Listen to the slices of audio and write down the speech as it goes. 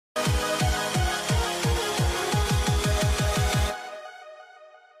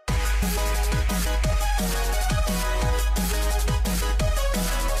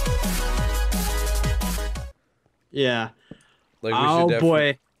Yeah. Like we should Oh definitely.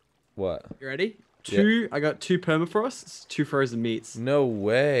 boy. What? You ready? Yeah. I got two permafrosts, two frozen meats. No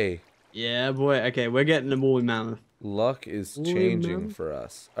way. Yeah, boy. Okay, we're getting a woolly mammoth. Luck is Woolly changing mammoth. for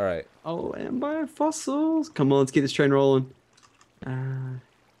us. All right. Oh, and biofossils. Come on, let's get this train rolling. Uh,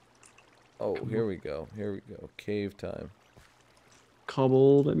 Oh, come here on. we go. Here we go. Cave time.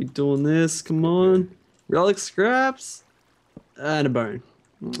 Cobbled. Let me doing this. Come Okay. on. Relic scraps. And a bone.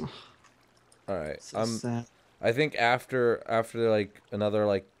 Oh, All right. so sad. I think after like another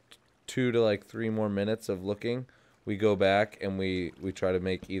like 2 to 3 more minutes of looking, we go back and we try to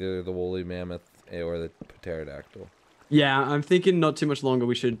make either the woolly mammoth or the pterodactyl. Yeah, I'm thinking not too much longer.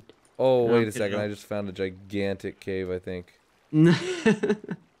 We should Oh, wait a get it second. I up. just found a gigantic cave, I think.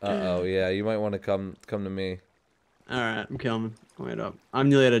 All Uh-oh. Yeah, you might want to come to me. right, I'm coming. Wait up. I'm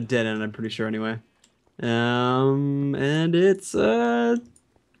nearly at a dead end. I'm pretty sure anyway. And it's oh,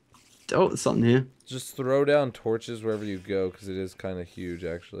 there's something here. Just throw down torches wherever you go because it is kind of huge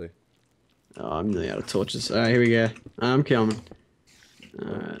actually. Oh, I'm nearly out of torches. All right, here we go. I'm coming. All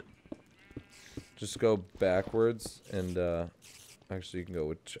Oh, right. just go backwards and actually you can go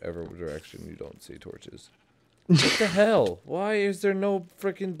whichever direction you don't see torches. What the hell? Why is there no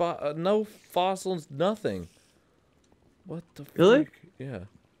freaking no fossils, nothing? What the Really? freak? Yeah,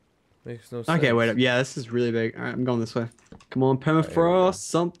 makes no Okay, wait sense. up. Yeah, this is really big. All right, I'm going this way. Come on, All right, here we permafrost, go.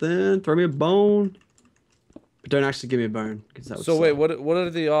 something. Throw me a bone. But don't actually give me a bone, because that would So wait, suck. what are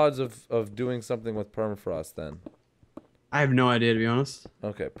the odds of doing something with permafrost then? I have no idea, to be honest.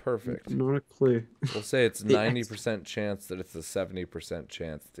 Okay, perfect. Not a clue. We'll say it's The 90% chance that it's a 70%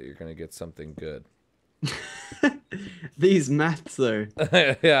 chance that you're gonna get something good. These maths, though.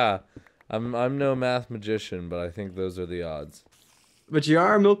 Yeah, I'm no math magician, but I think those are the odds. But you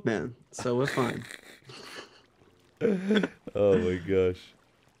are a milkman, so we're fine. Oh my gosh.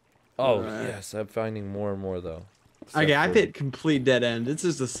 Oh Alright. yes, I'm finding more and more though. Okay, Except I've for hit complete dead end. It's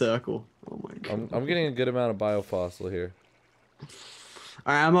just a circle. Oh my I'm god. getting a good amount of biofossil here.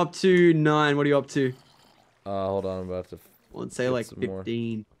 Alright, I'm up to 9. What are you up to? Hold on, I'm about to Let's say get like some more.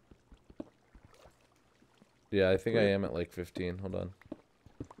 15. Yeah, I think I Wait, am at like 15. Hold on.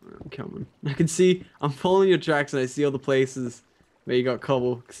 I'm coming. I can see, I'm following your tracks and I see all the places where you got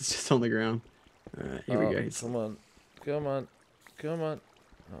cobble, because it's just on the ground. Alright, here we Oh, go. come on, come on, come on.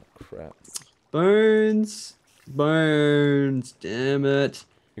 Oh crap! Bones. Bones. Damn it.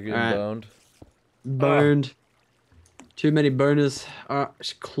 You're getting Alright, boned. Ah, burned. Too many boners.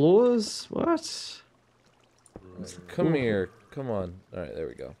 Claws? What? come here. Come on. All right, there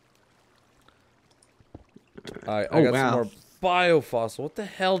we go. All right, I Oh, got some wow. more biofossil. What the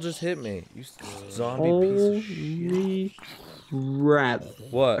hell just hit me? You zombie piece of shit. Holy crap. I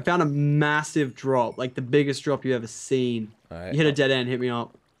What? found a massive drop, like the biggest drop you ever seen. All You right. hit a dead end, hit me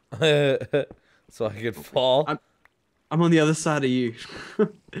up. So I could fall. I'm I'm on the other side of you.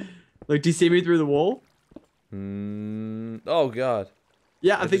 Like, do you see me through the wall? Oh God.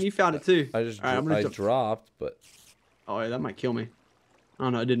 Yeah, I I think just you found it too. I just Alright, I'm gonna I jump. dropped, but Oh, yeah, that might kill me. Oh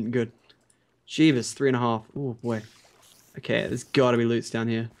no, it didn't. Good. Jeebus, 3.5. Oh boy. Okay, there's gotta be loots down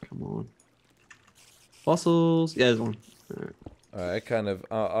here. Come on. Fossils. Yeah, there's one. Alright. all right, I kind of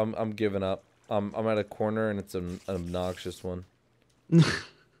I'm giving up. I'm at a corner and it's an obnoxious one.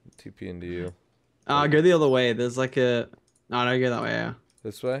 TP into you. Go the other way. There's like a. No, don't go that way. Yeah.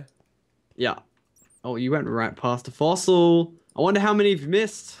 This way? Yeah. Oh, you went right past a fossil. I wonder how many you've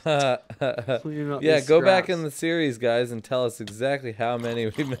missed. Cleaning up Yeah, these go back in scraps. the series, guys, and tell us exactly how many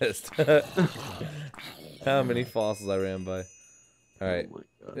we missed. How many fossils I ran by. Oh Alright. my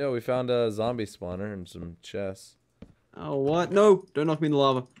god. Yeah, we found a zombie spawner and some chests. Oh, what? No! Don't knock me in the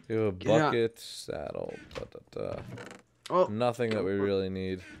lava. We have a Get out. bucket, saddle, Oh, nothing that we really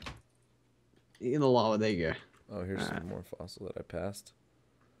need. in the lava. There you go. Oh, here's Alright. some more fossil that I passed.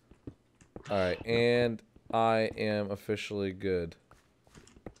 Alright, and I am officially good.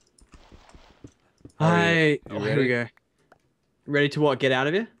 Are you, Hi. you Oh, here we ready? go. Ready to what? Get out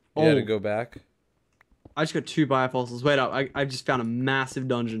of here? You had Oh, to go back? I just got 2 biofossils. Wait up. I just found a massive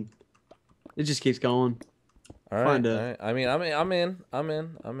dungeon. It just keeps going. Alright, Find a. alright. I mean,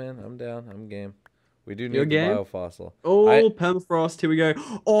 I'm down, I'm game. We do Your need the game? biofossil. Oh, permafrost. Here we go.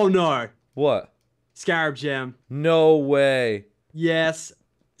 Oh no. What? Scarab gem. No way. Yes.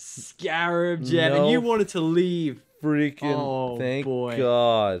 Scarab gem. And No you wanted to leave. freaking Oh, thank boy.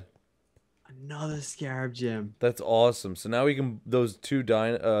 God. Another scarab gem. That's awesome. So now we can those two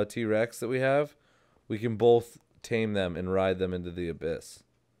T-Rex that we have, we can both tame them and ride them into the abyss.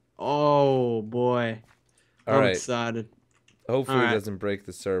 Oh boy. All I'm right. excited. Hopefully All right. it doesn't break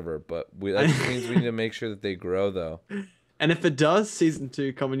the server, but that just means we need to make sure that they grow though. And if it does, season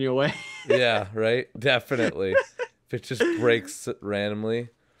 2 coming your way. Yeah, right? Definitely. If it just breaks randomly,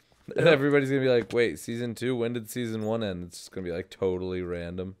 Yep. everybody's gonna be like, wait, season 2? When did season 1 end? It's just gonna be like totally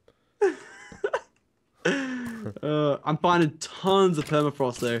random. I'm finding tons of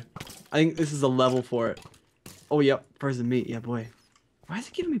permafrost though. I think this is a level for it. Oh, yep, frozen meat. Yeah, boy. Why is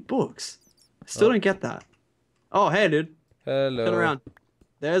it giving me books? I still don't get that. Oh, hey, dude. Hello. Turn around.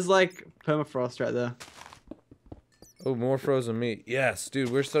 There's like permafrost right there. Oh, more frozen meat. Yes, dude,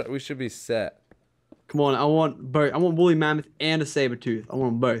 we should be set. Come on, I want both. I want woolly mammoth and a saber tooth. I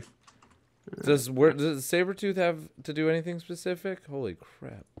want them both. Does the saber tooth have to do anything specific? Holy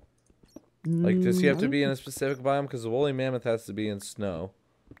crap. Like, does he have to be in a specific biome? Because the woolly mammoth has to be in snow.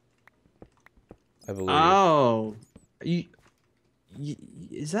 I believe. Oh.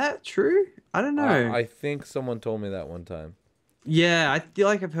 Is that true? I don't know. I think someone told me that one time. Yeah, I feel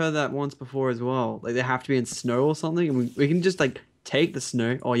like I've heard that once before as well. Like they have to be in snow or something, and we can just like take the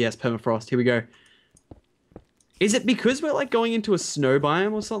snow. Oh yes, permafrost. Here we go. Is it because we're like going into a snow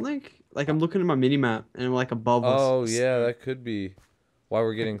biome or something? Like I'm looking at my mini map and I'm like above us. Oh yeah, that could be why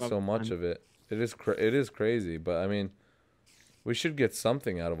we're getting so much of it. It is crazy, but I mean, we should get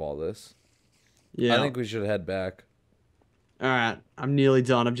something out of all this. Yeah. I think we should head back. All right, I'm nearly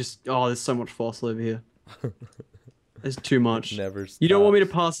done. There's so much fossil over here. There's too much. Never You don't want me to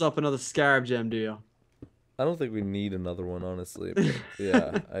stops. pass up another scarab gem, do you? I don't think we need another one, honestly. But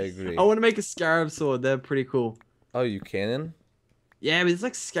yeah, I agree. I want to make a scarab sword. They're pretty cool. Oh, you can? Yeah, but it's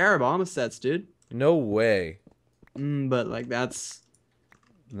like scarab armor sets, dude. No way. But like that's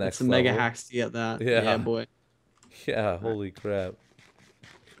Next some mega level. hacks to get that. Yeah. Yeah, boy. Yeah, holy crap.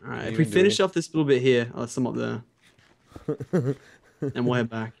 All right, You if we can do finish any- off this little bit here, I'll some up there, and we'll head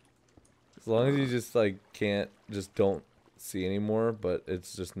back. As long as you just like don't see anymore, but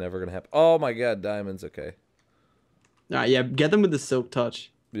it's just never gonna happen. Oh my god, diamonds, okay. All right, yeah, get them with the silk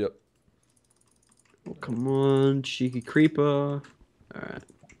touch. Yep. Oh, come on, cheeky creeper. All right.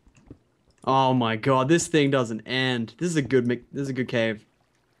 Oh my god, this thing doesn't end. This is a good cave.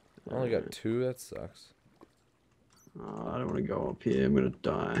 I only got 2, that sucks. Oh, I don't want to go up here. I'm gonna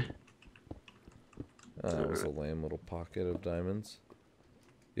die. That was a lame little pocket of diamonds.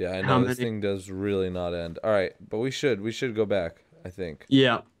 Yeah, I How know this many? thing does really not end. Alright, but we should go back, I think.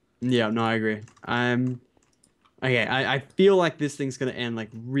 Yeah, yeah, no, I agree. Okay. I feel like this thing's gonna end like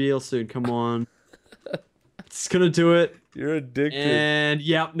real soon. Come on, it's gonna do it. You're addicted. And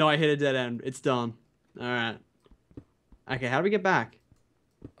yep, no, I hit a dead end. It's done. All right. Okay, how do we get back?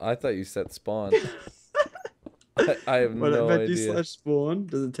 I thought you set spawn. I have What no if I do idea. slash spawn?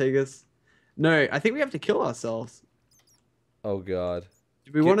 Does it take us? No, I think we have to kill ourselves. Oh god.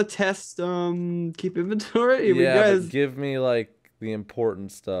 Do we want to test keep inventory? Here Yeah, we but go. give me like the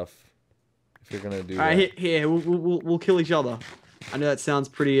important stuff if you're gonna do All right, that. here we'll kill each other. I know that sounds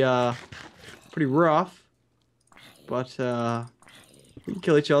pretty rough, but we can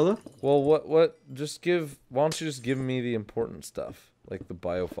kill each other. Well, what? Just give. Why don't you just give me the important stuff, like the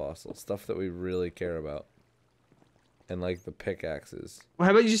biofossil stuff that we really care about, and like the pickaxes. Well,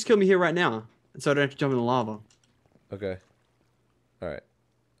 how about you just kill me here right now, so I don't have to jump in the lava. Okay. All right.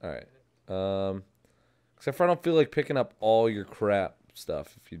 All right. Except for I don't feel like picking up all your crap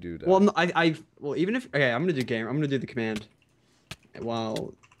stuff if you do that. Well, no, well, even if okay, I'm gonna do the command.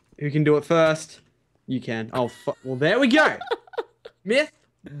 Well, who can do it first? You can. Oh, well, there we go. Myth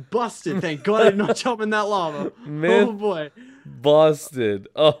busted. Thank God I did not jump in that lava. Myth Oh boy. busted.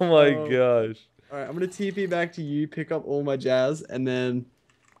 Oh my Oh. gosh. All right, I'm gonna TP back to you, pick up all my jazz, and then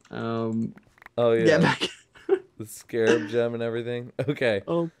Oh yeah. get back. The scarab gem and everything. Okay.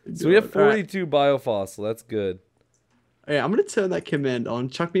 Oh, So we have God. All right. 42 biofossil. That's good. Yeah, I'm gonna turn that command on.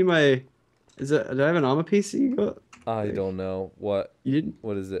 Chuck me my. Do I have an armor piece that you got? I don't know what. You didn't.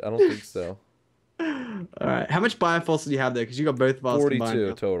 What is it? I don't think so. All right. How much biofossil do you have there? Because you got both of us 42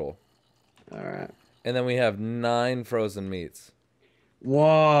 combined. total. All right. And then we have 9 frozen meats.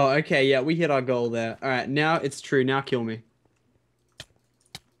 Whoa. Okay. Yeah, we hit our goal there. All right. Now it's true. Now kill me.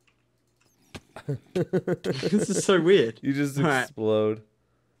 This is so weird. You just All right. explode.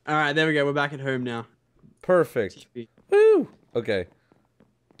 All right. There we go. We're back at home now. Perfect. Woo! Okay.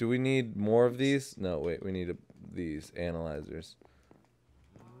 Do we need more of these? No, wait. We need these analyzers.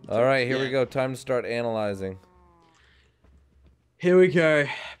 All right, here we go. Time to start analyzing. Here we go.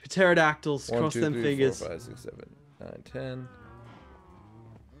 Pterodactyls. 1, Cross 2, them 3, figures. 4, 5, 6, 7, 9, 10.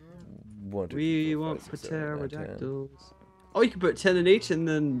 1, 2, We 3, 4, want 5, 6, 7, 8, 9, 10. pterodactyls. Oh, you can put 10 in each and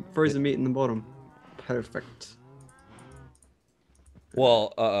then frozen meat in the bottom. Perfect.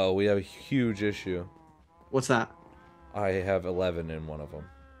 Well, we have a huge issue. What's that? I have 11 in one of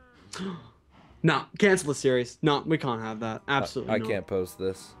them. No, cancel the series. No, we can't have that. Absolutely I not. can't post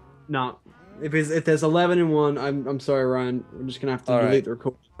this. No. If there's 11 and 1, I'm sorry, Ryan. We're just gonna have to All delete right. the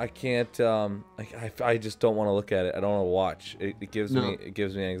record. I can't. I just don't want to look at it. I don't want to watch. No. It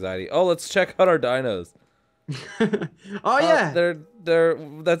gives me anxiety. Oh, let's check out our dinos. Oh yeah. They're.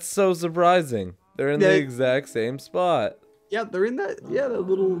 That's so surprising. They're in the They- exact same spot. Yeah, they're in that that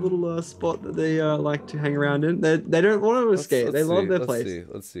little spot that they like to hang around in. They don't want to escape. They love their place.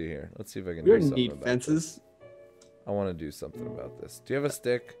 Let's see here. Let's see if I can We do don't something need about fences. this. I want to do something about this. Do you have a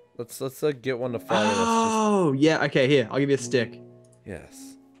stick? Let's get one to fire. Oh yeah. Okay, here. I'll give you a stick.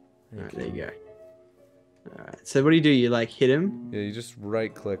 Yes. All right, there you go. All right. So what do? You like hit him? Yeah, you just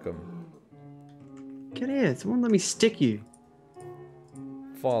right click them. Get here. Someone let me stick you.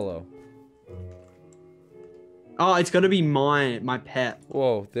 Follow. Oh, it's got to be my pet.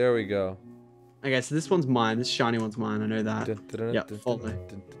 Whoa, there we go. Okay, so this one's mine. This shiny one's mine. I know that. Yep, follow.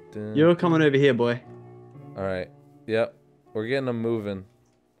 Dun. You're coming over here, boy. All right. Yep. We're getting them moving.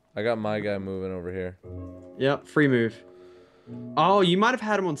 I got my guy moving over here. Yep, free move. Oh, you might have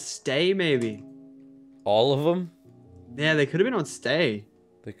had him on stay, maybe. All of them? Yeah, they could have been on stay.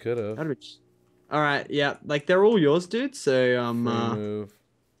 They could have. That'd be... All right, yeah, like they're all yours, dude. So Free move.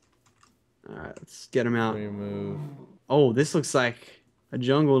 All right, let's get him out. Free move. Oh, this looks like a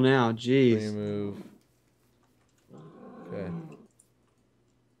jungle now. Free Jeez. move. Okay.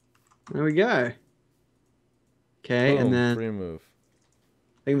 There we go. Okay, Boom, and then free move.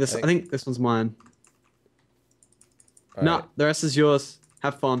 I think this one's mine. All No, right. the rest is yours.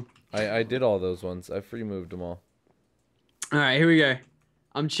 Have fun. I did all those ones. I free moved them all. All right, here we go.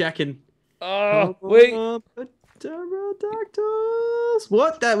 I'm checking. Oh, wait. Pterodactyls.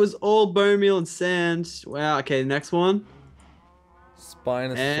 What? That was all bone meal and sand. Wow. Okay, next one.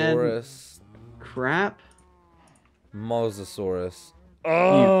 Spinosaurus. Crap. Mosasaurus.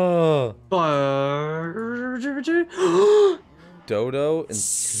 Oh. Dodo and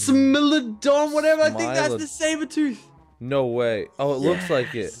Smilodon, whatever. I think that's the saber tooth. no way. Oh, it looks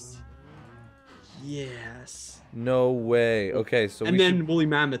like it. Yes. No way. Okay, so And then woolly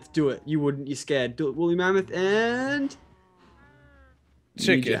mammoth. Do it. You wouldn't. You're scared. Do it. Woolly mammoth and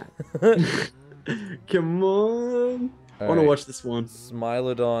chicken. Come on. I want to watch this one.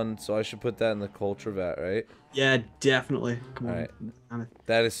 Smilodon, so I should put that in the culture vat, right? Yeah, definitely. Come on. Alright. Mammoth.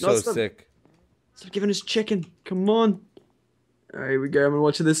 That is so stop. sick. Stop giving us chicken. Come on. Alright, here we go. I'm gonna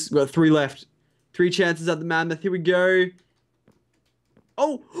watch this. We've got 3 left. 3 chances at the mammoth. Here we go.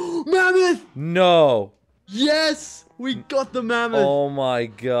 Oh, mammoth! No. Yes! We got the mammoth. Oh my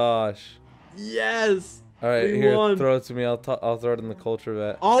gosh. Yes! All right, We here, won. throw it to me. I'll throw it in the culture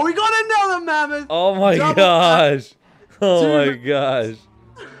vat. Oh, we got another mammoth! Oh my Double gosh. Oh my Dude. gosh.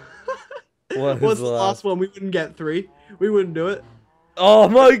 What is What's the last one? We wouldn't get 3. We wouldn't do it. Oh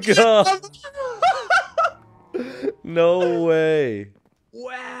my god. No way.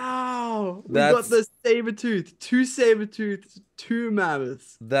 Wow! We That's- got the saber tooth. 2 saber tooths, 2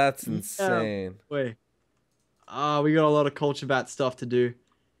 mammoths. That's insane. Wait. We got a lot of culture bat stuff to do.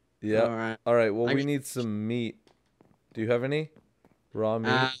 Yeah. Alright. All right. Well, we Actually- need some meat. Do you have any raw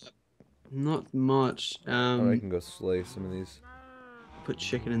meat? Not much. Or I can go slay some of these. Put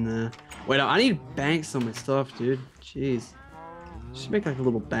chicken in there. Wait, I need banks on my stuff, dude. Jeez. Should make like a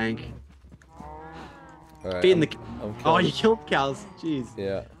little bank. All right. Feeding the. I'm Oh, killing- you killed cows. Jeez.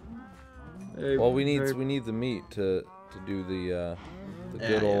 Yeah. Very- Well, we need very- the meat to do the Yeah,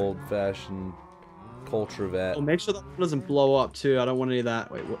 good yeah. old fashioned culture vat. Oh, make sure that one doesn't blow up too. I don't want any of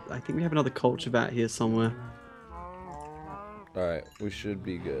that. Wait, what? I think we have another culture vat here somewhere. All right, we should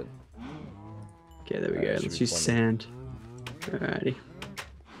be good. Okay, there we Alright, go. should Let's be use plenty. sand. Alrighty.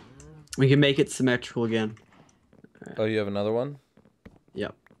 We can make it symmetrical again. Oh, you have another one?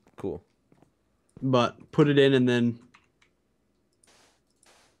 Yep. Cool. But put it in and then.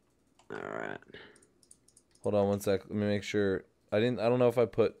 Alright. Hold on one sec. Let me make sure. I don't know if I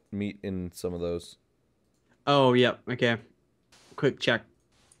put meat in some of those. Oh, yep. Okay. Quick check.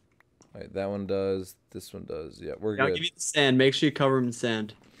 All right, that one does. This one does. Yeah, we're I'll good. give you the sand. Make sure you cover them in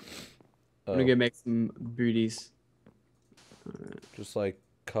sand. I'm Oh, gonna go make some booties. just like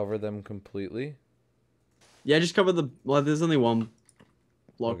cover them completely. Yeah, just cover the. Well, there's only one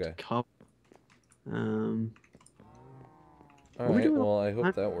block Okay. to cover. All What are we right. doing? Well, I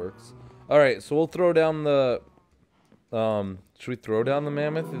hope that works. All right, so we'll throw down the. Should we throw down the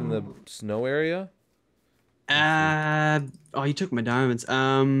mammoth in the snow area? Oh, you took my diamonds.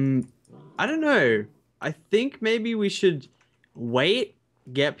 I don't know. I think maybe we should wait,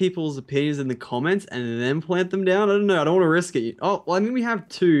 get people's opinions in the comments, and then plant them down. I don't know. I don't want to risk it. Oh, well, I mean, we have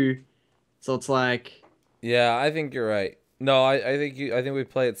 2, so it's like. Yeah, I think you're right. No, I think I think we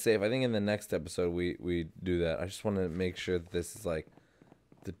play it safe. I think in the next episode we do that. I just want to make sure that this is like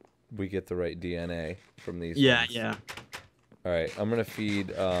we get the right DNA from these Yeah, ones. yeah. All right, I'm gonna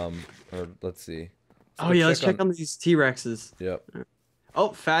feed or let's see. Oh yeah, let's check on these T-Rexes. Yep.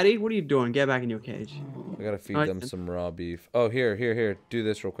 Oh, fatty, what are you doing? Get back in your cage. I gotta feed them some raw beef. Oh, here. Do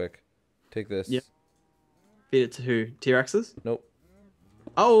this real quick. Take this. Yep. Feed it to who? T-Rexes? Nope.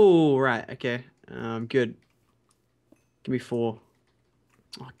 Oh, right. Okay. Good. Give me 4.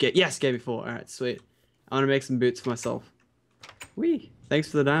 Oh, yes, gave me 4. All right, sweet. I want to make some boots for myself. Whee! Thanks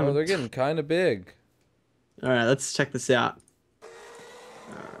for the diamond. Oh, they're getting kind of big. All right, let's check this out.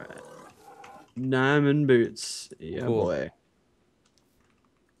 All right. Diamond boots. Yeah, Cool. boy.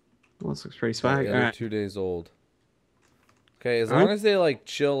 Well, this looks pretty swag. Yeah, All they're right. 2 days old. Okay, as long as they like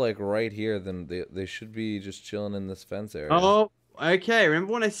chill like right here, then they should be just chilling in this fence area. Oh, okay.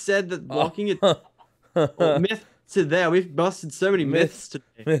 Remember when I said that blocking it? Oh, myth to there. We've busted so many myths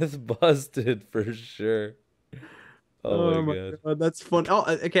today. Myth busted for sure. Oh, my god. That's fun. Oh,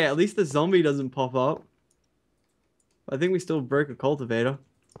 okay. At least the zombie doesn't pop up. I think we still broke a cultivator.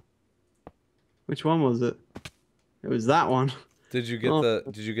 Which one was it? It was that one. Did you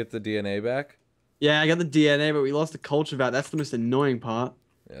get Did you get the DNA back? Yeah, I got the DNA, but we lost the culture vat. That's the most annoying part.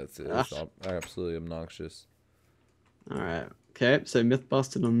 Yeah, it's absolutely obnoxious. All right. Okay, so myth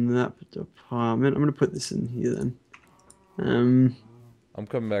busted on that department. I'm gonna put this in here then. I'm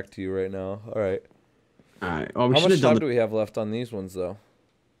coming back to you right now. All right. All right. Oh, How much time do we have left on these ones though?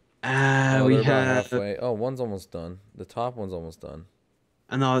 Oh, we they're about have. halfway. Oh, one's almost done. The top one's almost done.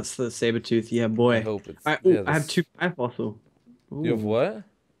 I know it's the saber tooth. Yeah, boy. I hope it's. All right, Yeah, I have 2 biofossil. You have what?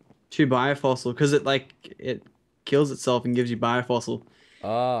 2 biofossil because it kills itself and gives you biofossil.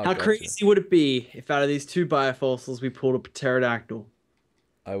 Ah, How gotcha. crazy would it be if out of these 2 biofossils we pulled a pterodactyl?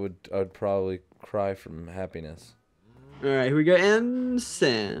 I would probably cry from happiness. All right, here we go. And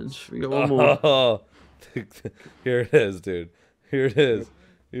sand. We got one more. Oh, here it is, dude. Here it is.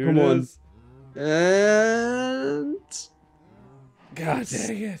 Here Come it on. is. And God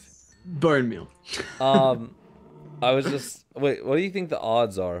dang it. bone meal. I was just wait. What do you think the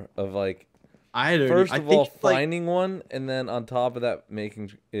odds are of like? I don't. First I of think all, finding one, and then on top of that, making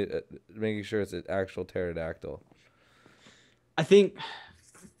sure it's an actual pterodactyl. I think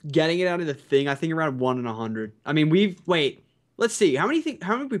getting it out of the thing. I think around 1 in 100. I mean, wait. Let's see. How many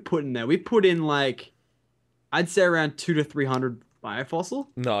we put in there? We put in like, I'd say around 200 to 300 biofossil.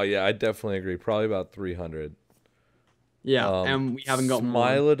 No, yeah, I definitely agree. Probably about 300. Yeah, and we haven't got one.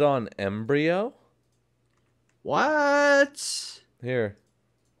 Smilodon embryo. What? Here.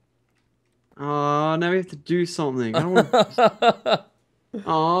 Oh, now we have to do something. I don't want.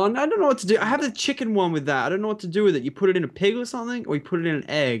 Oh, no, I don't know what to do. I have the chicken one with that. I don't know what to do with it. You put it in a pig or something, or you put it in an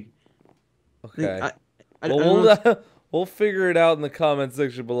egg. Okay. Well, We'll figure it out in the comment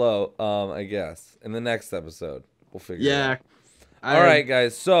section below. I guess in the next episode we'll figure it out. All right,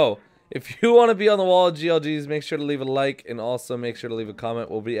 guys. So if you want to be on the wall of GLGs, make sure to leave a like and also make sure to leave a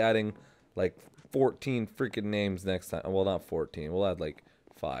comment. We'll be adding like 14 freaking names next time. Well, not 14. We'll add like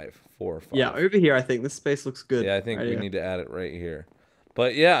 4 or 5. Yeah, over here. I think this space looks good. Yeah, I think we need to add it right here.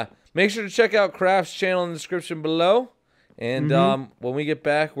 But yeah, make sure to check out Craft's channel in the description below. And when we get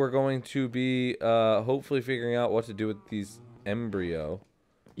back, we're going to be hopefully figuring out what to do with these embryo.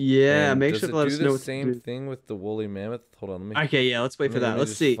 Yeah, and make sure to let us know. Does it do the same thing with the woolly mammoth? Hold on, let me. Okay, yeah, let's wait for that.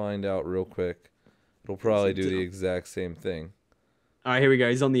 Let's see. Find out real quick. It'll probably do the exact same thing. All right, here we go.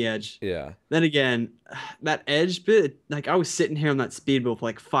 He's on the edge. Yeah. Then again, that edge bit, like I was sitting here on that speed boat for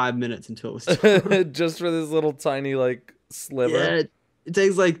like 5 minutes until it was. Just for this little tiny like sliver. Yeah, it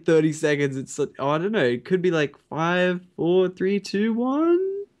takes like 30 seconds. It's like, oh, I don't know. It could be like 5, 4, 3, 2,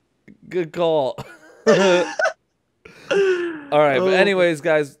 1. Good call. All right, but anyways,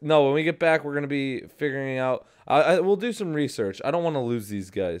 guys, no, when we get back, we're gonna be figuring out. We'll do some research. I don't want to lose these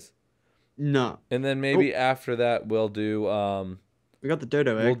guys. No. And then maybe after that, we'll do. We got the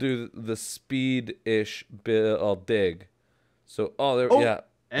dodo egg. We'll do the speed-ish dig. So, yeah.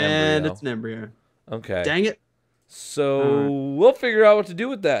 And embryo. it's an embryo. Okay. Dang it. So we'll figure out what to do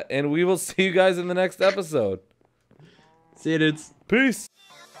with that, and we will see you guys in the next episode. See you, dudes. Peace.